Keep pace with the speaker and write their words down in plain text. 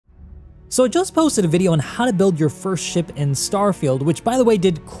So I just posted a video on how to build your first ship in Starfield, which by the way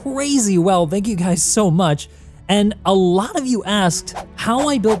did crazy well, thank you guys so much. And a lot of you asked how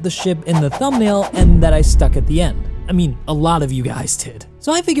I built the ship in the thumbnail and that I stuck at the end. I mean, a lot of you guys did.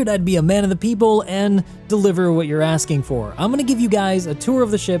 So I figured I'd be a man of the people and deliver what you're asking for. I'm gonna give you guys a tour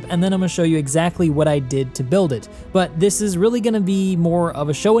of the ship and then I'm gonna show you exactly what I did to build it. But this is really gonna be more of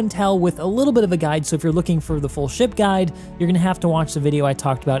a show and tell with a little bit of a guide, so if you're looking for the full ship guide, you're gonna have to watch the video I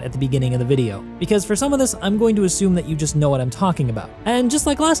talked about at the beginning of the video. Because for some of this, I'm going to assume that you just know what I'm talking about. And just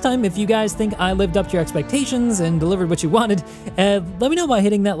like last time, if you guys think I lived up to your expectations and delivered what you wanted, let me know by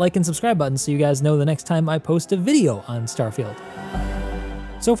hitting that like and subscribe button so you guys know the next time I post a video on Starfield.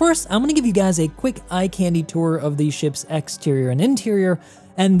 So first, I'm gonna give you guys a quick eye candy tour of the ship's exterior and interior,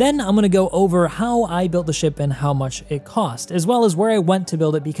 and then I'm gonna go over how I built the ship and how much it cost, as well as where I went to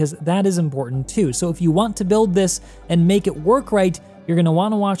build it, because that is important too. So if you want to build this and make it work right, you're gonna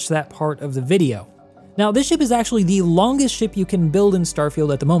wanna watch that part of the video. Now, this ship is actually the longest ship you can build in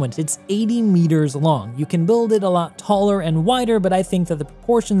Starfield at the moment. It's 80 meters long. You can build it a lot taller and wider, but I think that the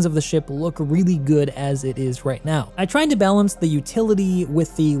proportions of the ship look really good as it is right now. I tried to balance the utility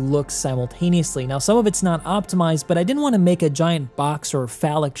with the looks simultaneously. Now, some of it's not optimized, but I didn't want to make a giant box or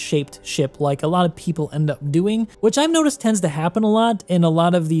phallic-shaped ship like a lot of people end up doing, which I've noticed tends to happen a lot in a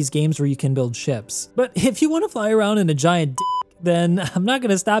lot of these games where you can build ships. But if you want to fly around in a giant then I'm not going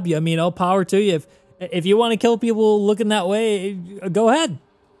to stop you. I mean, all power to you. If you want to kill people looking that way, go ahead.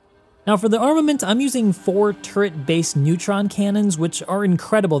 Now for the armament, I'm using 4 turret-based neutron cannons, which are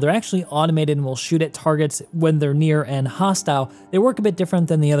incredible. They're actually automated and will shoot at targets when they're near and hostile. They work a bit different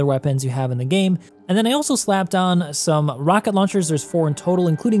than the other weapons you have in the game. And then I also slapped on some rocket launchers. There's 4 in total,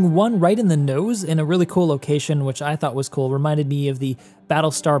 including one right in the nose in a really cool location, which I thought was cool. Reminded me of the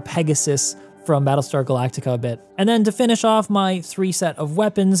Battlestar Pegasus from Battlestar Galactica a bit. And then to finish off my 3 set of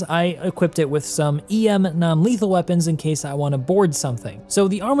weapons, I equipped it with some EM non-lethal weapons in case I want to board something. So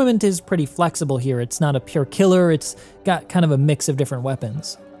the armament is pretty flexible here. It's not a pure killer, it's got kind of a mix of different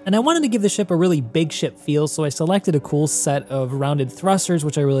weapons. And I wanted to give the ship a really big ship feel, so I selected a cool set of rounded thrusters,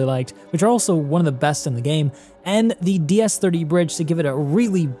 which I really liked, which are also one of the best in the game, and the DS-30 bridge to give it a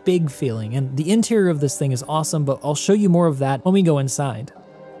really big feeling. And the interior of this thing is awesome, but I'll show you more of that when we go inside.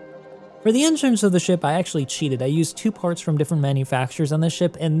 For the entrance of the ship, I actually cheated. I used 2 parts from different manufacturers on this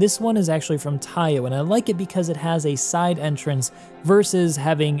ship, and this one is actually from Tayo, and I like it because it has a side entrance versus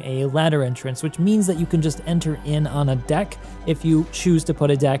having a ladder entrance, which means that you can just enter in on a deck if you choose to put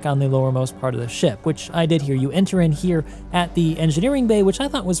a deck on the lowermost part of the ship, which I did here. You enter in here at the engineering bay, which I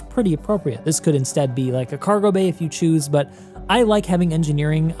thought was pretty appropriate. This could instead be like a cargo bay if you choose, but I like having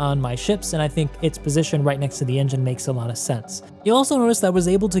engineering on my ships, and I think its position right next to the engine makes a lot of sense. You'll also notice that I was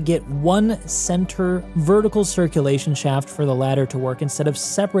able to get 1 center vertical circulation shaft for the ladder to work instead of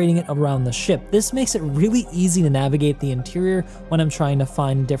separating it around the ship. This makes it really easy to navigate the interior when I'm trying to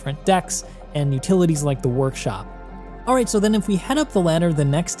find different decks and utilities like the workshop. Alright, so then if we head up the ladder, the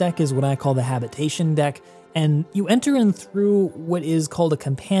next deck is what I call the habitation deck, and you enter in through what is called a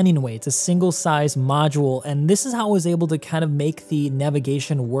companionway. It's a single-size module, and this is how I was able to kind of make the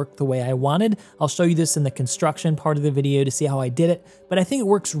navigation work the way I wanted. I'll show you this in the construction part of the video to see how I did it, but I think it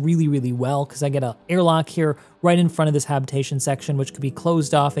works really, really well because I get an airlock here right in front of this habitation section, which could be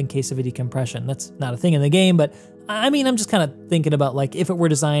closed off in case of a decompression. That's not a thing in the game, but I mean, I'm just kind of thinking about like if it were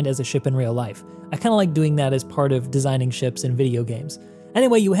designed as a ship in real life. I kind of like doing that as part of designing ships in video games.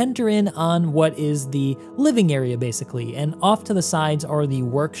 Anyway, you enter in on what is the living area basically, and off to the sides are the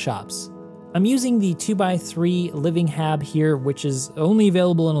workshops. I'm using the 2x3 living hab here, which is only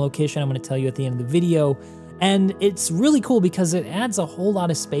available in a location I'm going to tell you at the end of the video. And it's really cool because it adds a whole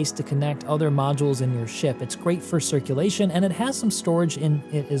lot of space to connect other modules in your ship. It's great for circulation, and it has some storage in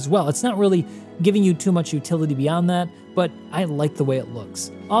it as well. It's not really giving you too much utility beyond that, but I like the way it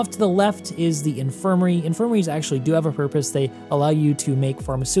looks. Off to the left is the infirmary. Infirmaries actually do have a purpose. They allow you to make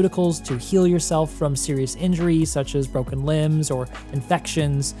pharmaceuticals to heal yourself from serious injuries such as broken limbs or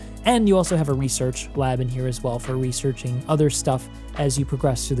infections. And you also have a research lab in here as well for researching other stuff as you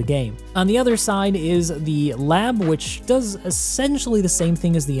progress through the game. On the other side is the lab, which does essentially the same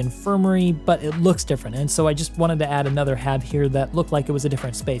thing as the infirmary, but it looks different. And so I just wanted to add another hab here that looked like it was a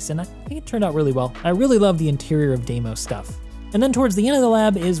different space, and I think it turned out really well. I really love the interior of Deimos stuff. And then towards the end of the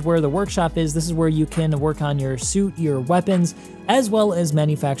lab is where the workshop is. This is where you can work on your suit, your weapons, as well as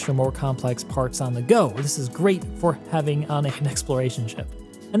manufacture more complex parts on the go. This is great for having on an exploration ship.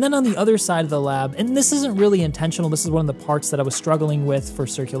 And then on the other side of the lab, and this isn't really intentional, this is one of the parts that I was struggling with for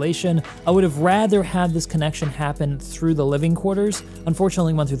circulation, I would have rather had this connection happen through the living quarters.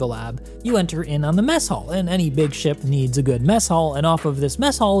 Unfortunately, went through the lab. You enter in on the mess hall, and any big ship needs a good mess hall, and off of this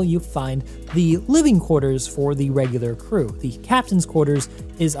mess hall, you find the living quarters for the regular crew. The captain's quarters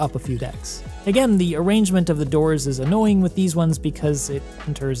is up a few decks. Again, the arrangement of the doors is annoying with these ones because it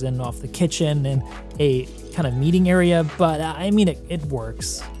enters in off the kitchen and a kind of meeting area, but I mean, it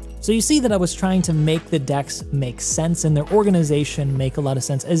works. So you see that I was trying to make the decks make sense and their organization make a lot of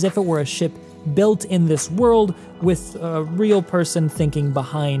sense, as if it were a ship built in this world with a real person thinking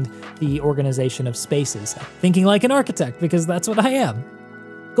behind the organization of spaces. Thinking like an architect, because that's what I am.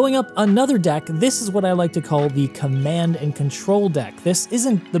 Going up another deck, this is what I like to call the command and control deck. This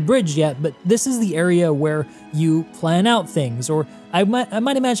isn't the bridge yet, but this is the area where you plan out things, or I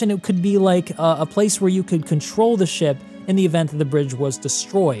might imagine it could be like a place where you could control the ship in the event that the bridge was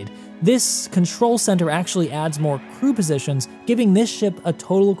destroyed. This control center actually adds more crew positions, giving this ship a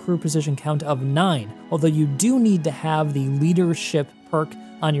total crew position count of 9, although you do need to have the leadership perk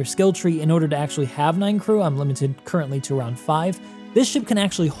on your skill tree in order to actually have 9 crew. I'm limited currently to around 5. This ship can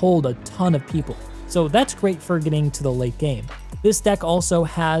actually hold a ton of people, so that's great for getting to the late game. This deck also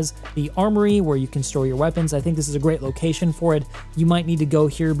has the armory where you can store your weapons. I think this is a great location for it. You might need to go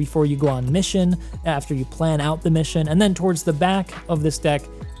here before you go on mission, after you plan out the mission, and then towards the back of this deck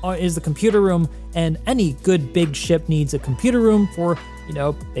is the computer room, and any good big ship needs a computer room for, you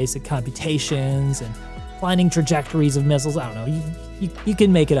know, basic computations and planning trajectories of missiles. I don't know, you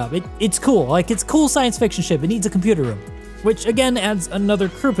can make it up. It's cool, like it's a cool science fiction ship, it needs a computer room, which again adds another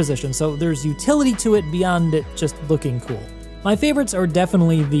crew position, so there's utility to it beyond it just looking cool. My favorites are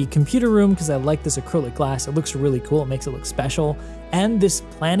definitely the computer room, because I like this acrylic glass, it looks really cool, it makes it look special, and this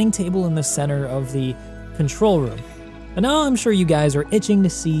planning table in the center of the control room. But now I'm sure you guys are itching to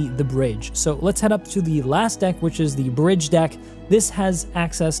see the bridge, so let's head up to the last deck, which is the bridge deck. This has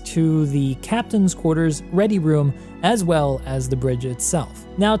access to the captain's quarters, ready room, as well as the bridge itself.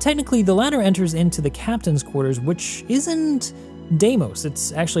 Now, technically, the ladder enters into the captain's quarters, which isn't Deimos,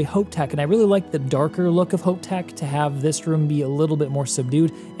 it's actually Hope Tech, and I really like the darker look of Hope Tech to have this room be a little bit more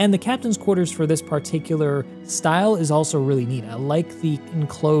subdued, and the captain's quarters for this particular style is also really neat. I like the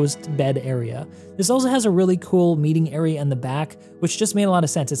enclosed bed area. This also has a really cool meeting area in the back, which just made a lot of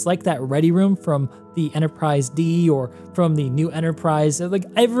sense. It's like that ready room from the Enterprise D or from the new Enterprise. Like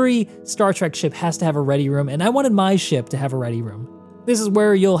every Star Trek ship has to have a ready room, and I wanted my ship to have a ready room. This is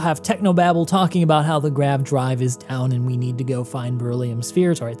where you'll have Technobabble talking about how the grav drive is down and we need to go find beryllium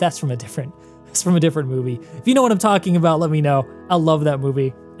spheres. All right, that's from a different movie. If you know what I'm talking about, let me know. I love that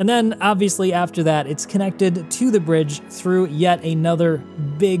movie. And then obviously after that, it's connected to the bridge through yet another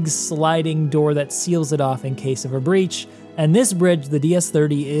big sliding door that seals it off in case of a breach. And this bridge, the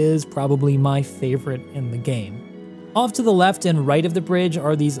DS-30, is probably my favorite in the game. Off to the left and right of the bridge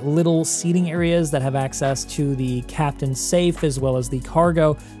are these little seating areas that have access to the captain's safe as well as the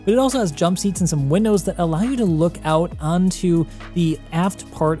cargo, but it also has jump seats and some windows that allow you to look out onto the aft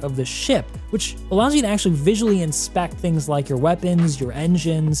part of the ship, which allows you to actually visually inspect things like your weapons, your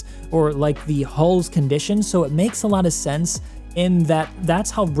engines, or like the hull's condition. So it makes a lot of sense in that that's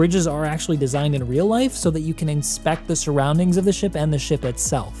how bridges are actually designed in real life, so that you can inspect the surroundings of the ship and the ship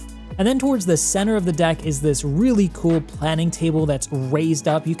itself. And then towards the center of the deck is this really cool planning table that's raised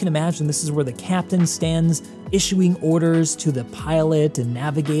up. You can imagine this is where the captain stands, issuing orders to the pilot and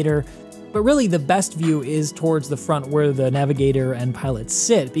navigator. But really the best view is towards the front where the navigator and pilot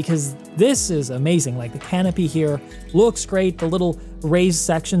sit, because this is amazing. Like the canopy here looks great. The little raised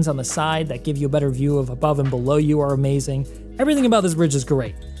sections on the side that give you a better view of above and below you are amazing. Everything about this bridge is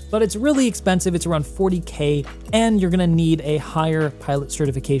great. But it's really expensive, it's around 40K, and you're gonna need a higher pilot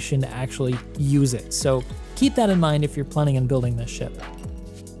certification to actually use it. So keep that in mind if you're planning on building this ship.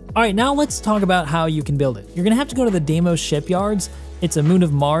 All right, now let's talk about how you can build it. You're gonna have to go to the Deimos shipyards. It's a moon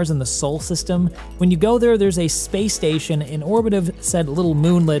of Mars in the Sol system. When you go there, there's a space station in orbit of said little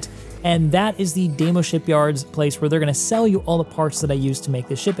moonlet, and that is the Deimos shipyards place where they're gonna sell you all the parts that I used to make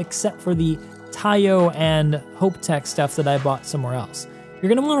the ship, except for the Tayo and Hope Tech stuff that I bought somewhere else. You're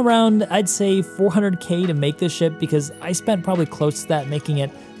gonna want around, I'd say 400K to make this ship, because I spent probably close to that making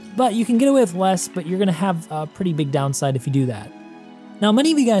it, but you can get away with less, but you're gonna have a pretty big downside if you do that. Now,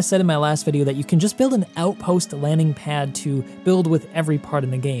 many of you guys said in my last video that you can just build an outpost landing pad to build with every part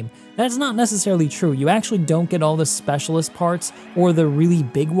in the game. That's not necessarily true. You actually don't get all the specialist parts or the really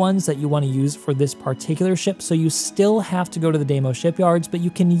big ones that you want to use for this particular ship, so you still have to go to the Deimos shipyards, but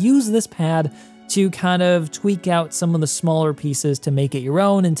you can use this pad to kind of tweak out some of the smaller pieces to make it your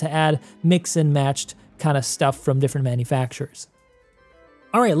own and to add mix and matched kind of stuff from different manufacturers.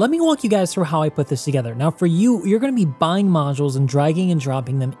 All right, let me walk you guys through how I put this together. Now for you, you're gonna be buying modules and dragging and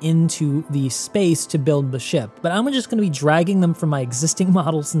dropping them into the space to build the ship, but I'm just gonna be dragging them from my existing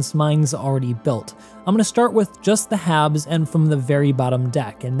model since mine's already built. I'm gonna start with just the habs and from the very bottom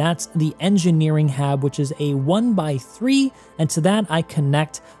deck, and that's the engineering hab, which is a 1x3, and to that I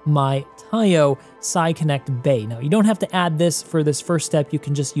connect my Tayo side connect bay. Now you don't have to add this for this first step, you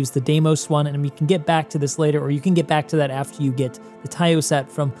can just use the Deimos one, and we can get back to this later, or you can get back to that after you get the Tayo set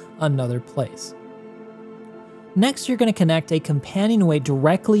from another place. Next, you're going to connect a companionway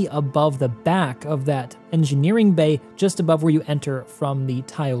directly above the back of that engineering bay, just above where you enter from the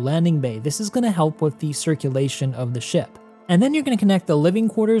Tayo landing bay. This is going to help with the circulation of the ship. And then you're going to connect the living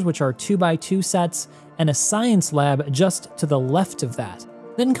quarters, which are 2x2 sets, and a science lab just to the left of that.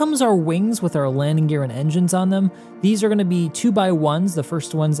 Then comes our wings with our landing gear and engines on them. These are going to be 2x1s. The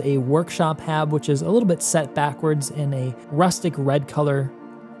first one's a workshop hab, which is a little bit set backwards in a rustic red color.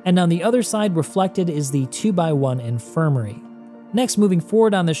 And on the other side, reflected, is the 2x1 infirmary. Next, moving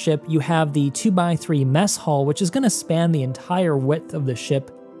forward on the ship, you have the 2x3 mess hall, which is going to span the entire width of the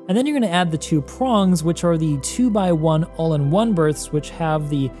ship. And then you're going to add the 2 prongs, which are the 2x1 all-in-one berths, which have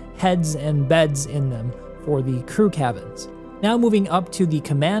the heads and beds in them for the crew cabins. Now moving up to the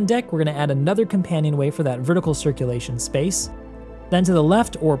command deck, we're going to add another companionway for that vertical circulation space. Then to the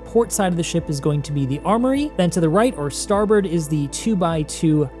left or port side of the ship is going to be the armory. Then to the right or starboard is the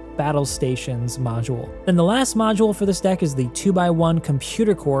 2x2 battle stations module. Then the last module for this deck is the 2x1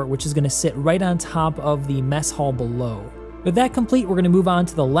 computer core, which is going to sit right on top of the mess hall below. With that complete, we're going to move on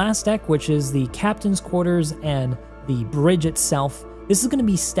to the last deck, which is the captain's quarters and the bridge itself. This is going to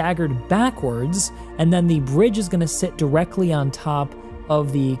be staggered backwards, and then the bridge is going to sit directly on top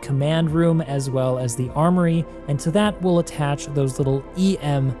of the command room as well as the armory, and to that we'll attach those little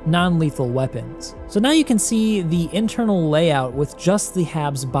EM non-lethal weapons. So now you can see the internal layout with just the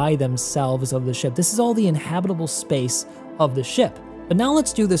habs by themselves of the ship. This is all the inhabitable space of the ship. But now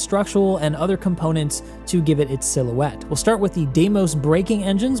let's do the structural and other components to give it its silhouette. We'll start with the Deimos braking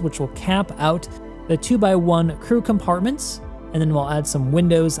engines, which will cap out the 2x1 crew compartments, and then we'll add some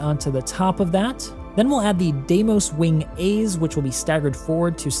windows onto the top of that. Then we'll add the Deimos wing A's, which will be staggered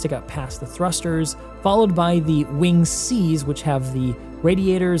forward to stick out past the thrusters, followed by the wing C's, which have the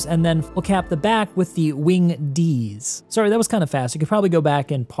radiators, and then we'll cap the back with the wing D's. Sorry, that was kind of fast. You could probably go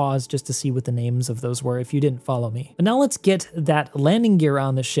back and pause just to see what the names of those were if you didn't follow me. But now let's get that landing gear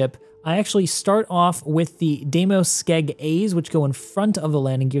on the ship. I actually start off with the Deimos Skeg A's, which go in front of the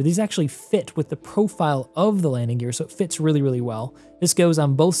landing gear. These actually fit with the profile of the landing gear, so it fits really, really well. This goes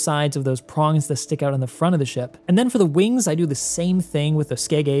on both sides of those prongs that stick out on the front of the ship. And then for the wings, I do the same thing with the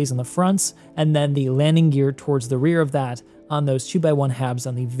Skeg A's on the fronts, and then the landing gear towards the rear of that on those 2x1 habs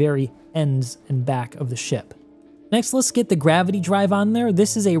on the very ends and back of the ship. Next, let's get the gravity drive on there.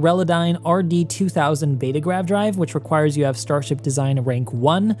 This is a Relodyne RD2000 beta grav drive, which requires you have Starship Design rank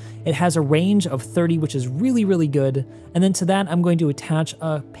 1. It has a range of 30, which is really, really good. And then to that, I'm going to attach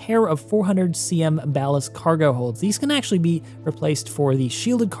a pair of 400 cm ballast cargo holds. These can actually be replaced for the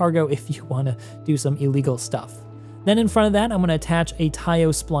shielded cargo if you want to do some illegal stuff. Then in front of that, I'm going to attach a Tayo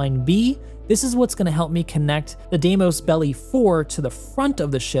Spline B. This is what's going to help me connect the Deimos Belly 4 to the front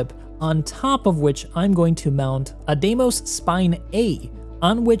of the ship, on top of which I'm going to mount a Deimos Spine A,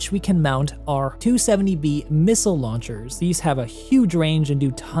 on which we can mount our 270B missile launchers. These have a huge range and do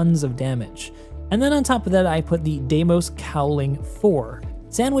tons of damage. And then on top of that, I put the Deimos Cowling 4,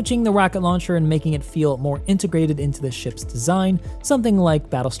 sandwiching the rocket launcher and making it feel more integrated into the ship's design, something like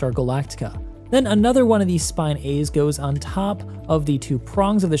Battlestar Galactica. Then another one of these Spine A's goes on top of the 2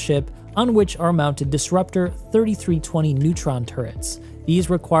 prongs of the ship, on which are mounted Disruptor 3320 neutron turrets. These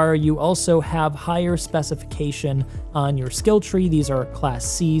require you also have higher specification on your skill tree. These are Class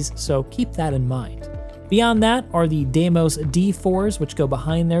Cs, so keep that in mind. Beyond that are the Deimos D4s, which go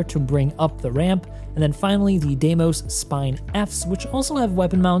behind there to bring up the ramp, and then finally the Deimos Spine Fs, which also have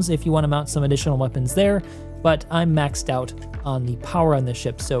weapon mounts if you want to mount some additional weapons there, but I'm maxed out on the power on this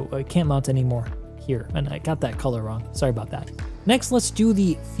ship, so I can't mount any more here, and I got that color wrong. Sorry about that. Next, let's do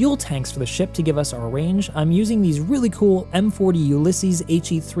the fuel tanks for the ship to give us our range. I'm using these really cool M40 Ulysses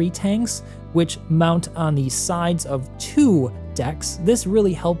HE3 tanks, which mount on the sides of 2 decks. This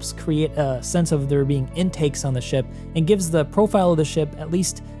really helps create a sense of there being intakes on the ship and gives the profile of the ship, at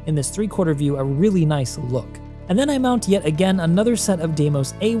least in this 3/4 view, a really nice look. And then I mount yet again another set of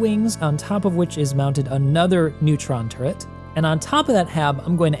Deimos A-wings, on top of which is mounted another neutron turret. And on top of that hab,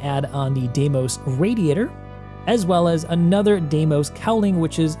 I'm going to add on the Deimos radiator, as well as another Deimos cowling,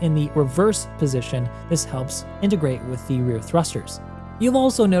 which is in the reverse position. This helps integrate with the rear thrusters. You'll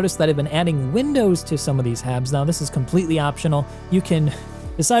also notice that I've been adding windows to some of these habs. Now, this is completely optional. You can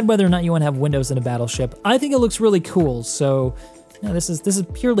Decide whether or not you want to have windows in a battleship. I think it looks really cool, so yeah, this is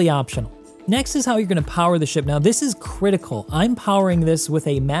purely optional. Next is how you're going to power the ship. Now this is critical. I'm powering this with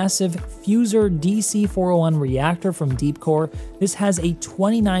a massive Fuser DC-401 reactor from DeepCore. This has a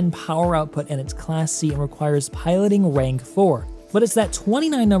 29 power output and it's Class C and requires piloting rank 4. But it's that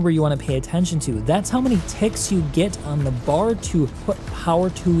 29 number you want to pay attention to. That's how many ticks you get on the bar to put power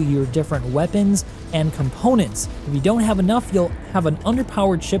to your different weapons and components. If you don't have enough, you'll have an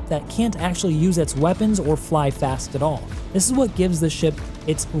underpowered ship that can't actually use its weapons or fly fast at all. This is what gives the ship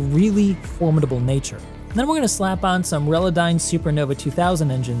its really formidable nature. Then we're going to slap on some Relodyne Supernova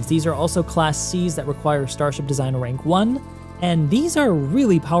 2000 engines. These are also Class Cs that require Starship Design rank 1. And these are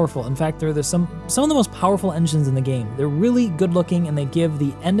really powerful. In fact, they're some of the most powerful engines in the game. They're really good looking and they give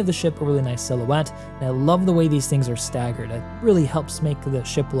the end of the ship a really nice silhouette. And I love the way these things are staggered. It really helps make the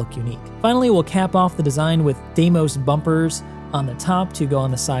ship look unique. Finally, we'll cap off the design with Deimos bumpers on the top to go on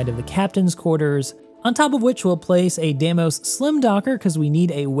the side of the captain's quarters, on top of which we'll place a Deimos slim docker because we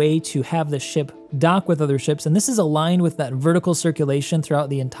need a way to have the ship dock with other ships. And this is aligned with that vertical circulation throughout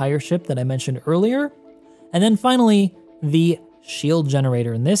the entire ship that I mentioned earlier. And then finally, the shield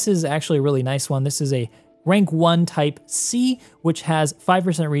generator, and this is actually a really nice one. This is a rank 1 type C, which has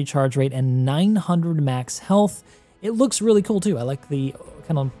 5% recharge rate and 900 max health. It looks really cool too. I like the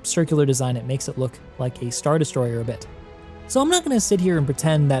kind of circular design. It makes it look like a Star Destroyer a bit. So I'm not going to sit here and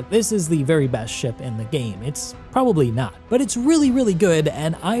pretend that this is the very best ship in the game. It's probably not, but it's really, really good,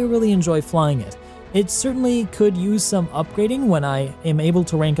 and I really enjoy flying it. It certainly could use some upgrading when I am able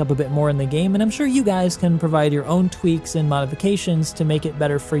to rank up a bit more in the game, and I'm sure you guys can provide your own tweaks and modifications to make it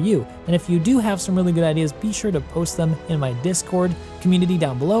better for you. And if you do have some really good ideas, be sure to post them in my Discord community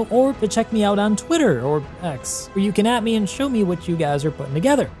down below, or to check me out on Twitter or X, where you can at me and show me what you guys are putting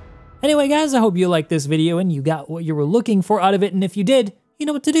together. Anyway guys, I hope you liked this video and you got what you were looking for out of it, and if you did, you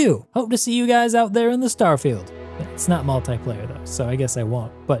know what to do. Hope to see you guys out there in the Starfield. It's not multiplayer though, so I guess I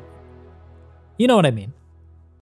won't, but you know what I mean.